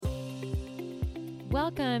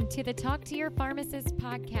Welcome to the Talk to Your Pharmacist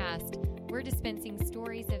podcast. We're dispensing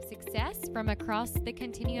stories of success from across the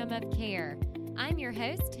continuum of care. I'm your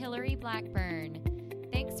host, Hillary Blackburn.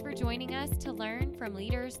 Thanks for joining us to learn from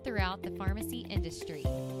leaders throughout the pharmacy industry.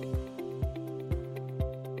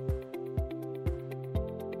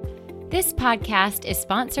 This podcast is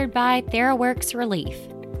sponsored by TheraWorks Relief.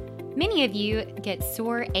 Many of you get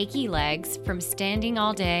sore, achy legs from standing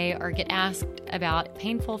all day or get asked about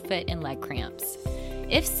painful foot and leg cramps.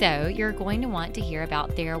 If so, you're going to want to hear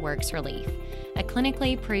about TheraWorks Relief, a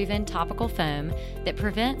clinically proven topical foam that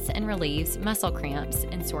prevents and relieves muscle cramps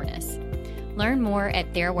and soreness. Learn more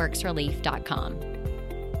at TheraWorksRelief.com.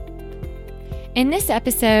 In this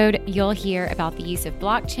episode, you'll hear about the use of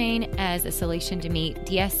blockchain as a solution to meet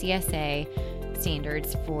DSCSA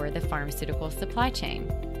standards for the pharmaceutical supply chain.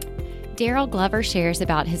 Daryl Glover shares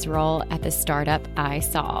about his role at the startup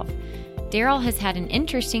iSolve. Daryl has had an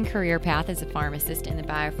interesting career path as a pharmacist in the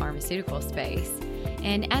biopharmaceutical space.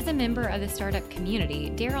 And as a member of the startup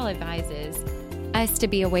community, Daryl advises us to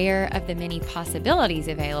be aware of the many possibilities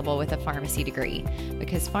available with a pharmacy degree,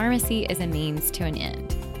 because pharmacy is a means to an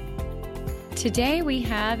end. Today, we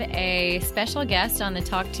have a special guest on the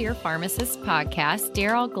Talk to Your Pharmacist podcast.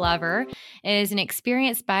 Daryl Glover is an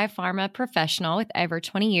experienced biopharma professional with over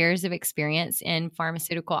 20 years of experience in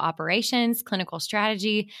pharmaceutical operations, clinical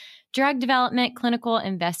strategy, drug development, clinical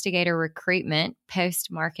investigator recruitment,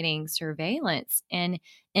 post-marketing surveillance, and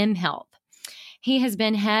mHealth. He has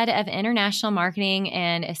been head of international marketing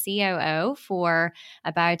and a COO for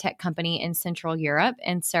a biotech company in Central Europe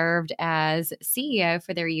and served as CEO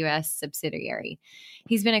for their U.S. subsidiary.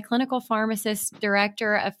 He's been a clinical pharmacist,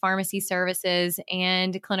 director of pharmacy services,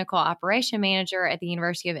 and clinical operation manager at the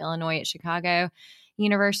University of Illinois at Chicago,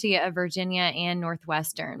 University of Virginia, and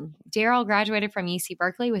Northwestern. Daryl graduated from UC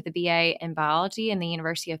Berkeley with a BA in biology and the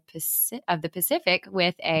University of the Pacific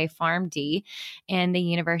with a PharmD and the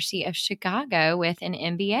University of Chicago with an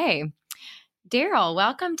MBA. Daryl,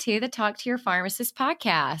 welcome to the Talk to Your Pharmacist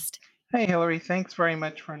podcast. Hey, Hillary. Thanks very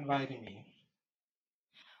much for inviting me.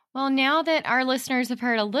 Well, now that our listeners have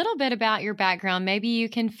heard a little bit about your background, maybe you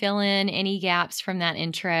can fill in any gaps from that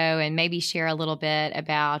intro and maybe share a little bit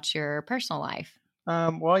about your personal life.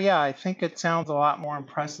 I think it sounds a lot more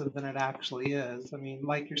impressive than it actually is.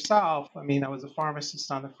 Like yourself, I was a pharmacist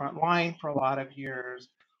on the front line for a lot of years,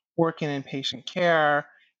 working in patient care,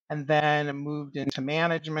 and then moved into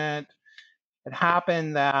management. It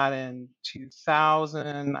happened that in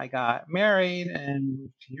 2000, I got married and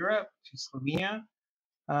moved to Europe, to Slovenia.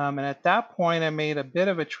 And at that point, I made a bit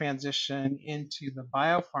of a transition into the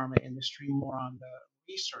biopharma industry, more on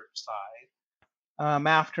the research side.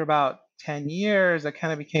 After about 10 years, I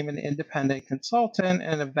kind of became an independent consultant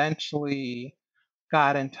and eventually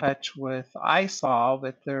got in touch with iSolve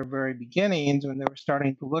at their very beginnings when they were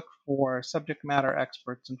starting to look for subject matter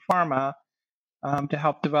experts in pharma to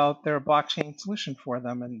help develop their blockchain solution for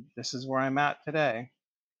them. And this is where I'm at today.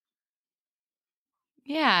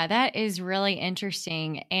 Yeah, that is really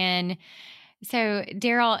interesting. And so,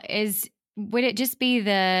 Daryl, would it just be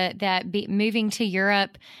moving to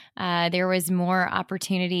Europe, there was more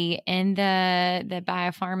opportunity in the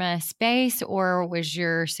biopharma space, or was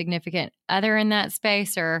your significant other in that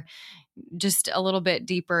space, or just a little bit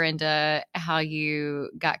deeper into how you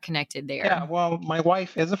got connected there? Yeah, well, my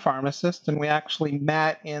wife is a pharmacist, and we actually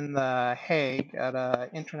met in The Hague at an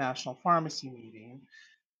international pharmacy meeting.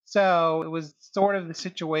 So it was sort of the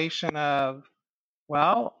situation of,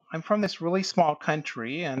 well, I'm from this really small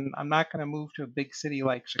country and I'm not going to move to a big city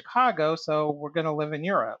like Chicago, so we're going to live in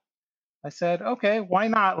Europe. I said, okay, why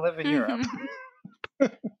not live in Europe?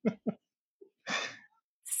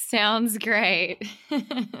 Sounds great.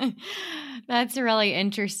 That's really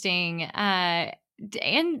interesting. And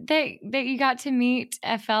that you got to meet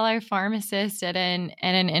a fellow pharmacist at an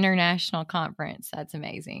international conference. That's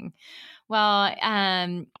amazing. Well,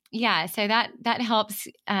 so that helps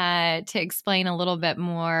to explain a little bit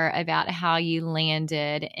more about how you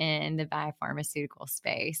landed in the biopharmaceutical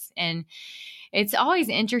space. And it's always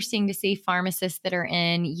interesting to see pharmacists that are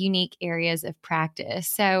in unique areas of practice.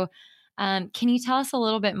 So can you tell us a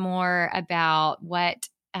little bit more about what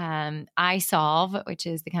iSolve, which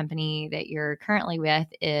is the company that you're currently with,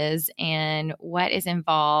 is, and what is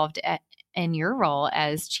involved in your role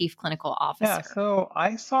as Chief Clinical Officer? Yeah, so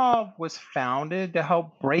iSolve was founded to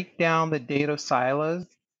help break down the data silos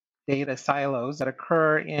that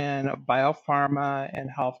occur in biopharma and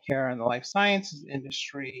healthcare and the life sciences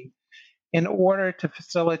industry in order to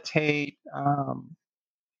facilitate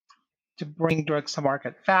to bring drugs to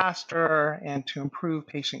market faster and to improve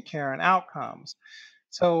patient care and outcomes.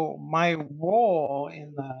 So my role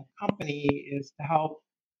in the company is to help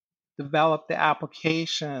develop the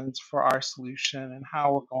applications for our solution and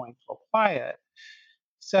how we're going to apply it.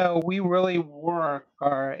 So we really work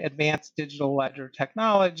our advanced digital ledger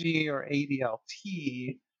technology, or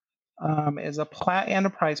ADLT, is a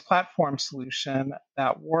enterprise platform solution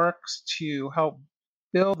that works to help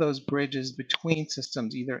build those bridges between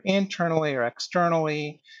systems, either internally or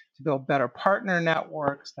externally, to build better partner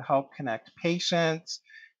networks to help connect patients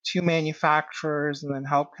to manufacturers and then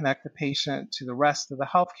help connect the patient to the rest of the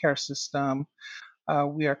healthcare system.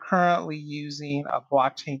 We are currently using a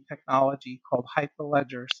blockchain technology called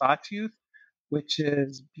Hyperledger Sawtooth, which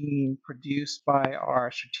is being produced by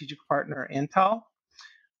our strategic partner Intel.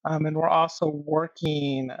 And we're also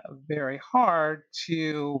working very hard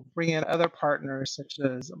to bring in other partners such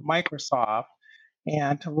as Microsoft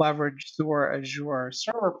and to leverage their Azure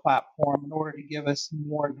server platform in order to give us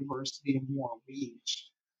more diversity and more reach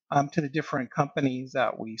to the different companies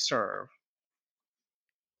that we serve.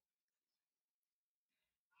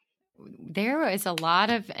 There is a lot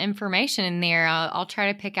of information in there. I'll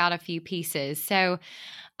try to pick out a few pieces. So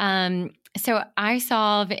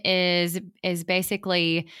iSolve is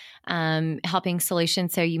basically helping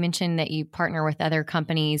solutions. So you mentioned that you partner with other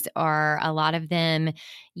companies. Are a lot of them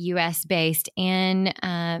U.S. based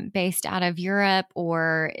and based out of Europe,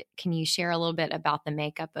 or can you share a little bit about the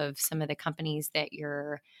makeup of some of the companies that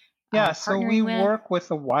you're Yeah, so we partnering with? work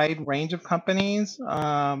with a wide range of companies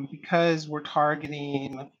because we're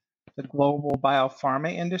targeting the global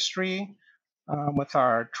biopharma industry with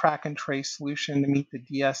our track and trace solution to meet the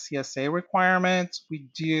DSCSA requirements. We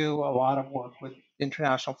do a lot of work with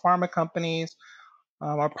international pharma companies.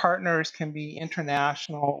 Our partners can be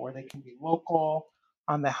international or they can be local.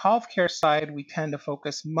 On the healthcare side, we tend to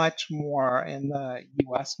focus much more in the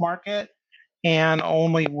US market and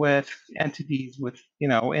only with entities with,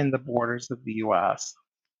 in the borders of the US.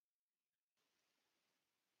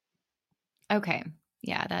 Okay.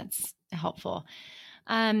 Yeah, that's helpful.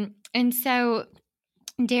 And so,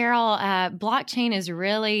 Daryl, blockchain is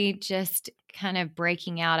really just kind of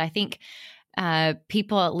breaking out. I think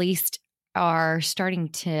people at least are starting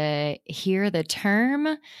to hear the term.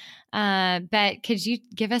 But could you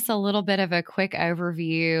give us a little bit of a quick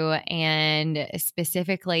overview and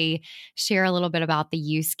specifically share a little bit about the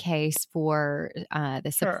use case for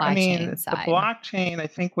the Sure. I supply chain mean, the side? blockchain, I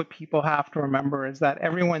think what people have to remember is that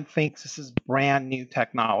everyone thinks this is brand new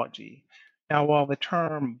technology. Now, while the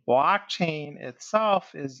term blockchain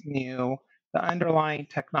itself is new, the underlying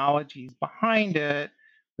technologies behind it,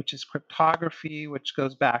 which is cryptography, which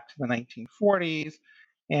goes back to the 1940s,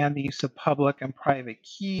 and the use of public and private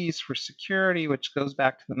keys for security, which goes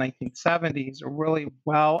back to the 1970s, are really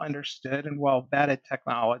well understood and well vetted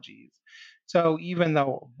technologies. So even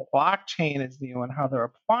though blockchain is new and how they're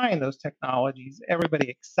applying those technologies, everybody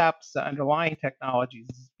accepts the underlying technologies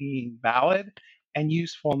as being valid and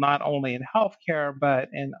useful not only in healthcare but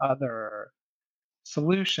in other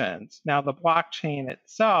solutions. Now, the blockchain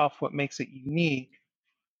itself, what makes it unique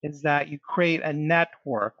is that you create a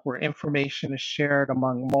network where information is shared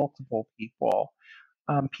among multiple people,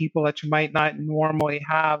 people that you might not normally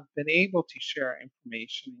have been able to share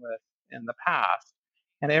information with in the past.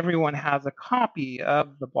 And everyone has a copy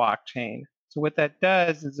of the blockchain. So, what that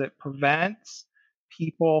does is it prevents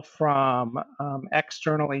people from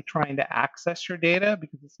externally trying to access your data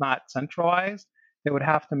because it's not centralized. They would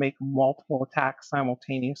have to make multiple attacks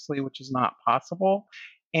simultaneously, which is not possible.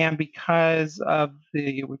 And because of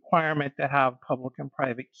the requirement to have public and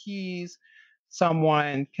private keys,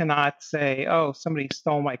 someone cannot say, oh, somebody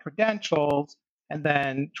stole my credentials, and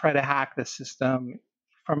then try to hack the system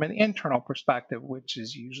from an internal perspective, which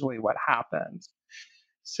is usually what happens.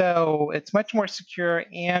 So it's much more secure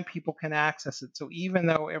and people can access it. So even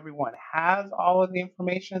though everyone has all of the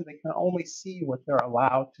information, they can only see what they're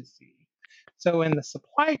allowed to see. So in the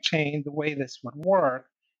supply chain, the way this would work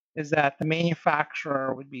is that the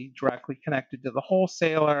manufacturer would be directly connected to the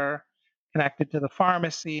wholesaler, connected to the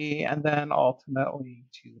pharmacy, and then ultimately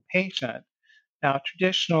to the patient. Now,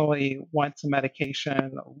 traditionally, once a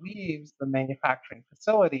medication leaves the manufacturing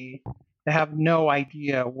facility, they have no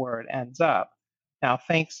idea where it ends up. Now,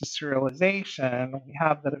 thanks to serialization, we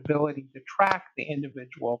have that ability to track the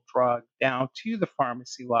individual drug down to the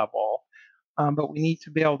pharmacy level, but we need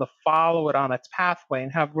to be able to follow it on its pathway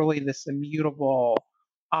and have really this immutable,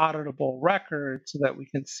 auditable record so that we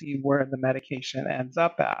can see where the medication ends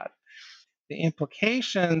up at. The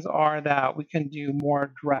implications are that we can do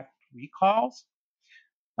more direct recalls.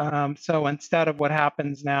 So instead of what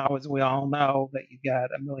happens now, as we all know, that you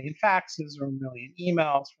get a million faxes or a million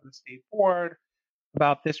emails from the state board,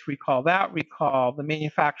 about this recall, that recall, the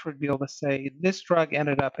manufacturer would be able to say, this drug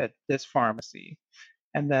ended up at this pharmacy.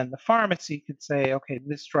 And then the pharmacy could say, okay,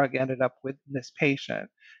 this drug ended up with this patient.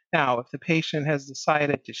 Now, if the patient has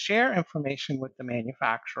decided to share information with the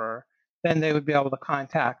manufacturer, then they would be able to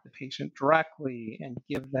contact the patient directly and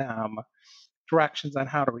give them directions on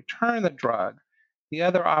how to return the drug. The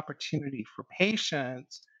other opportunity for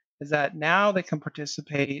patients is that now they can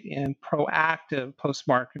participate in proactive post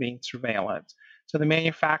marketing surveillance. So the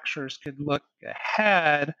manufacturers could look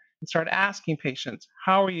ahead and start asking patients,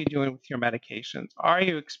 how are you doing with your medications? Are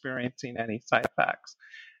you experiencing any side effects?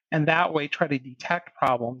 And that way try to detect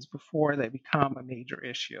problems before they become a major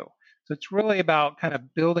issue. So it's really about kind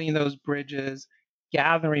of building those bridges,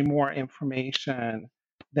 gathering more information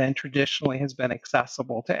than traditionally has been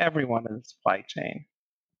accessible to everyone in the supply chain.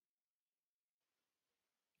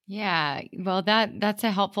 Yeah, well that's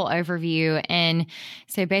a helpful overview. And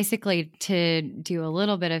so basically to do a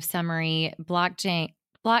little bit of summary,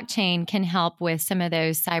 blockchain can help with some of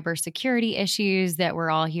those cybersecurity issues that we're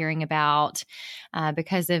all hearing about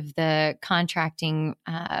because of the contracting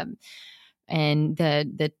and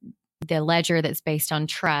the ledger that's based on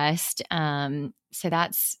trust. So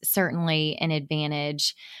that's certainly an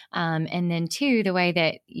advantage. And then, two, the way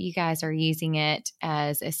that you guys are using it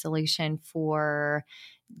as a solution for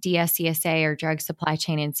DSCSA or Drug Supply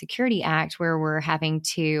Chain and Security Act, where we're having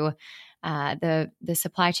to the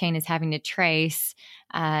supply chain is having to trace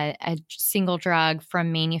a single drug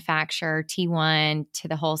from manufacturer T1 to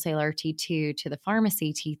the wholesaler T2 to the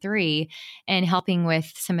pharmacy T3, and helping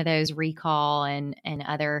with some of those recall and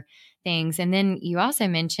other things. And then you also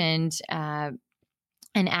mentioned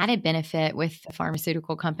an added benefit with the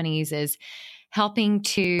pharmaceutical companies is helping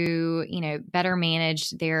to better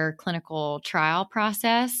manage their clinical trial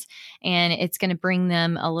process, and it's going to bring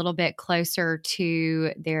them a little bit closer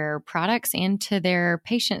to their products and to their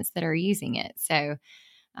patients that are using it. So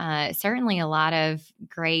certainly a lot of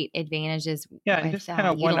great advantages Yeah, and with just kind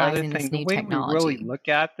of one other utilizing this thing, the new way we really technology. look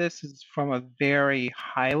at this is from a very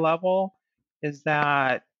high level, is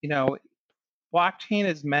that, blockchain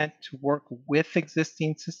is meant to work with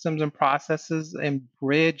existing systems and processes and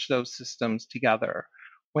bridge those systems together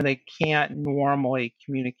when they can't normally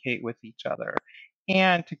communicate with each other,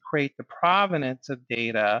 and to create the provenance of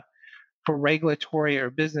data for regulatory or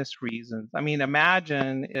business reasons. I mean,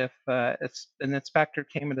 imagine if an inspector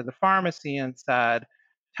came into the pharmacy and said,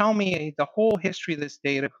 tell me the whole history of this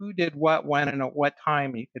data, who did what, when, and at what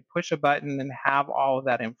time. You could push a button and have all of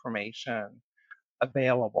that information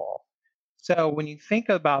available. So when you think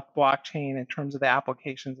about blockchain in terms of the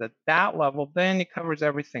applications at that level, then it covers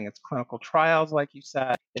everything. It's clinical trials, like you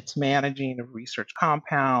said, it's managing of research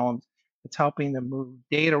compounds, it's helping to move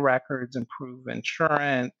data records, improve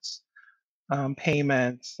insurance,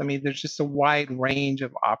 payments. I mean, there's just a wide range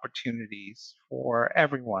of opportunities for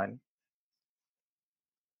everyone.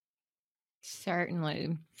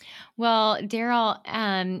 Certainly. Well,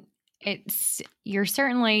 Daryl, you're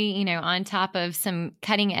certainly on top of some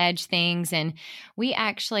cutting edge things, and we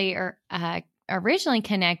actually are originally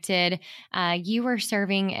connected. You were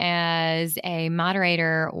serving as a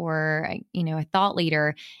moderator or a thought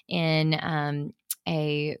leader in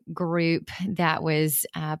a group that was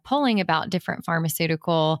polling about different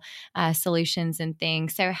pharmaceutical solutions and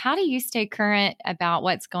things. So, how do you stay current about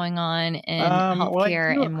what's going on in Well, I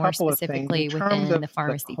healthcare do a and more couple of things in specifically terms within of the the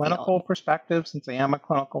pharmacy field? clinical perspective. Since I am a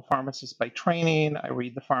clinical pharmacist by training, I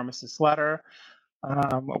read the pharmacist letter,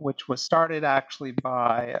 which was started actually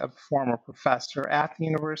by a former professor at the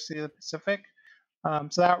University of the Pacific.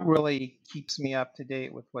 So that really keeps me up to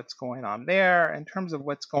date with what's going on there. In terms of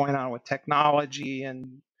what's going on with technology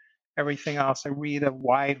and everything else, I read a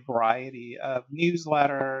wide variety of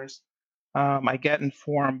newsletters. I get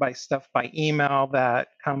informed by stuff by email that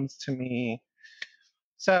comes to me.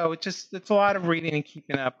 So it's a lot of reading and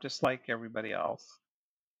keeping up, just like everybody else.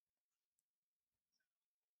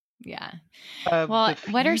 Yeah. Of the Well,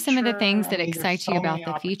 what are some of the future, things I that mean, there's excite you so many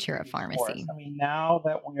about the future of opportunities for us. pharmacy? I mean, now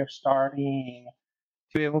that we are starting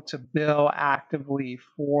to be able to bill actively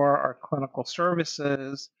for our clinical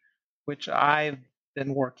services, which I've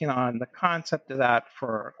been working on the concept of that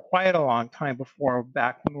for quite a long time before,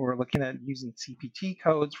 back when we were looking at using CPT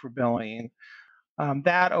codes for billing.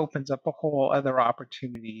 That opens up a whole other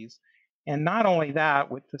opportunities. And not only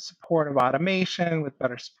that, with the support of automation, with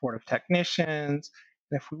better support of technicians,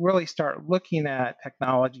 and if we really start looking at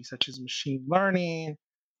technology such as machine learning,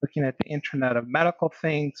 looking at the Internet of Medical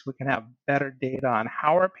Things, we can have better data on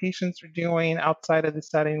how our patients are doing outside of the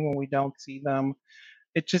setting when we don't see them.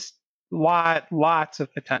 It just lots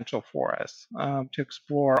of potential for us to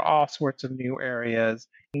explore all sorts of new areas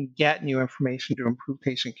and get new information to improve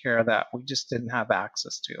patient care that we just didn't have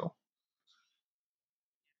access to.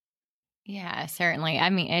 Yeah, certainly.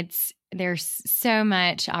 I mean, there's so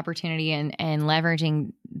much opportunity and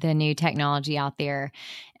leveraging the new technology out there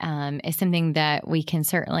is something that we can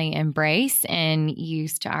certainly embrace and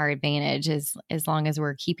use to our advantage as long as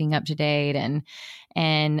we're keeping up to date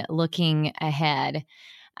and looking ahead.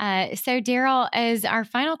 So, Daryl, as our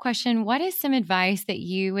final question, what is some advice that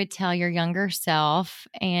you would tell your younger self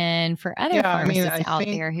and for other pharmacists out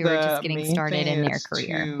there who are just getting started in their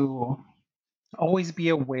career? To always be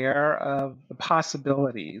aware of the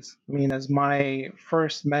possibilities. I mean, as my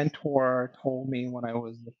first mentor told me when I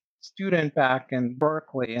was a student back in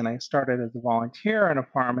Berkeley and I started as a volunteer in a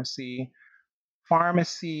pharmacy,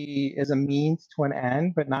 pharmacy is a means to an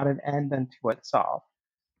end, but not an end unto itself.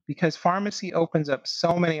 Because pharmacy opens up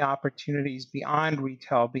so many opportunities beyond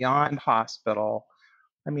retail, beyond hospital.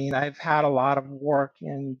 I mean, I've had a lot of work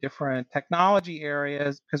in different technology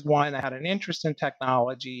areas because one, I had an interest in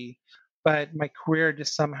technology, but my career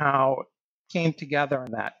just somehow came together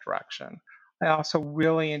in that direction. I also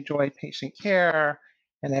really enjoy patient care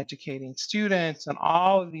and educating students, and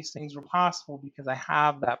all of these things were possible because I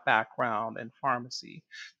have that background in pharmacy.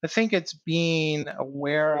 I think it's being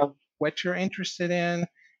aware of what you're interested in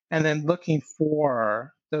and then looking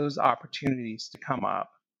for those opportunities to come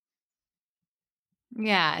up.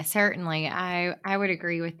 Yeah, certainly. I would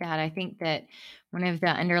agree with that. I think that one of the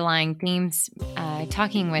underlying themes,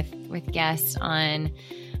 talking with guests on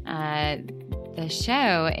the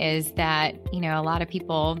show, is that a lot of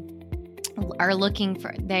people are looking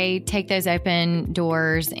for. They take those open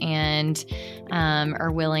doors and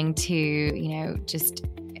are willing to just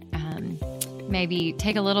maybe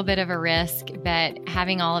take a little bit of a risk, but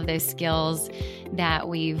having all of those skills that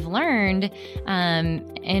we've learned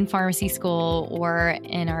in pharmacy school or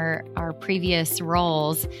in our previous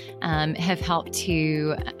roles have helped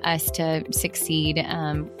us to succeed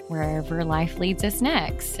wherever life leads us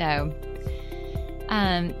next. So,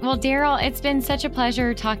 well, Daryl, it's been such a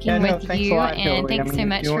pleasure talking with you, and thanks so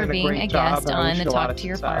much for being a guest on the Talk to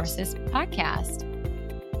Your Pharmacist podcast.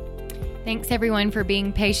 Thanks, everyone, for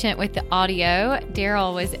being patient with the audio.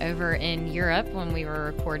 Daryl was over in Europe when we were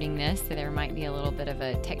recording this, so there might be a little bit of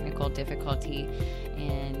a technical difficulty,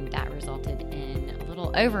 and that resulted in a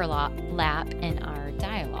little overlap in our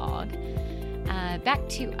dialogue. Back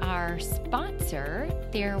to our sponsor,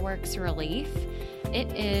 TheraWorks Relief.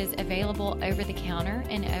 It is available over the counter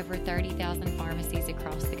in over 30,000 pharmacies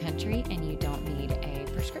across the country, and you don't need a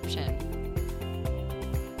prescription.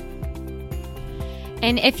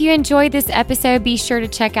 And if you enjoyed this episode, be sure to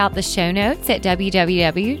check out the show notes at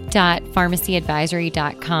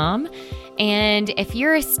www.pharmacyadvisory.com. And if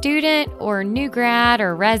you're a student or new grad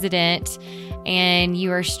or resident and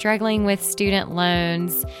you are struggling with student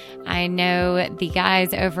loans, I know the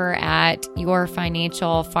guys over at Your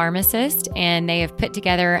Financial Pharmacist, and they have put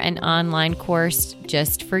together an online course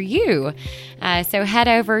just for you. So head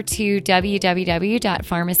over to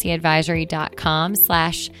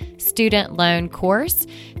www.pharmacyadvisory.com/student loan course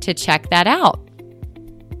to check that out.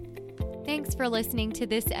 Thanks for listening to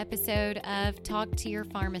this episode of Talk to Your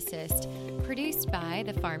Pharmacist, produced by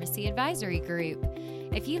the Pharmacy Advisory Group.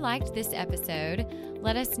 If you liked this episode,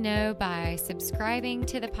 let us know by subscribing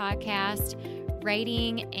to the podcast,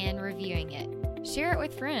 rating, and reviewing it. Share it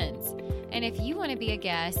with friends. And if you want to be a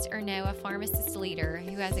guest or know a pharmacist leader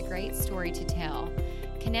who has a great story to tell,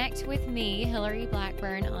 connect with me, Hillary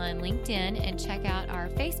Blackburn, on LinkedIn and check out our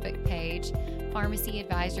Facebook page, Pharmacy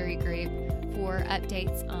Advisory Group, for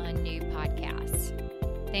updates on new podcasts.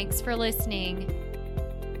 Thanks for listening.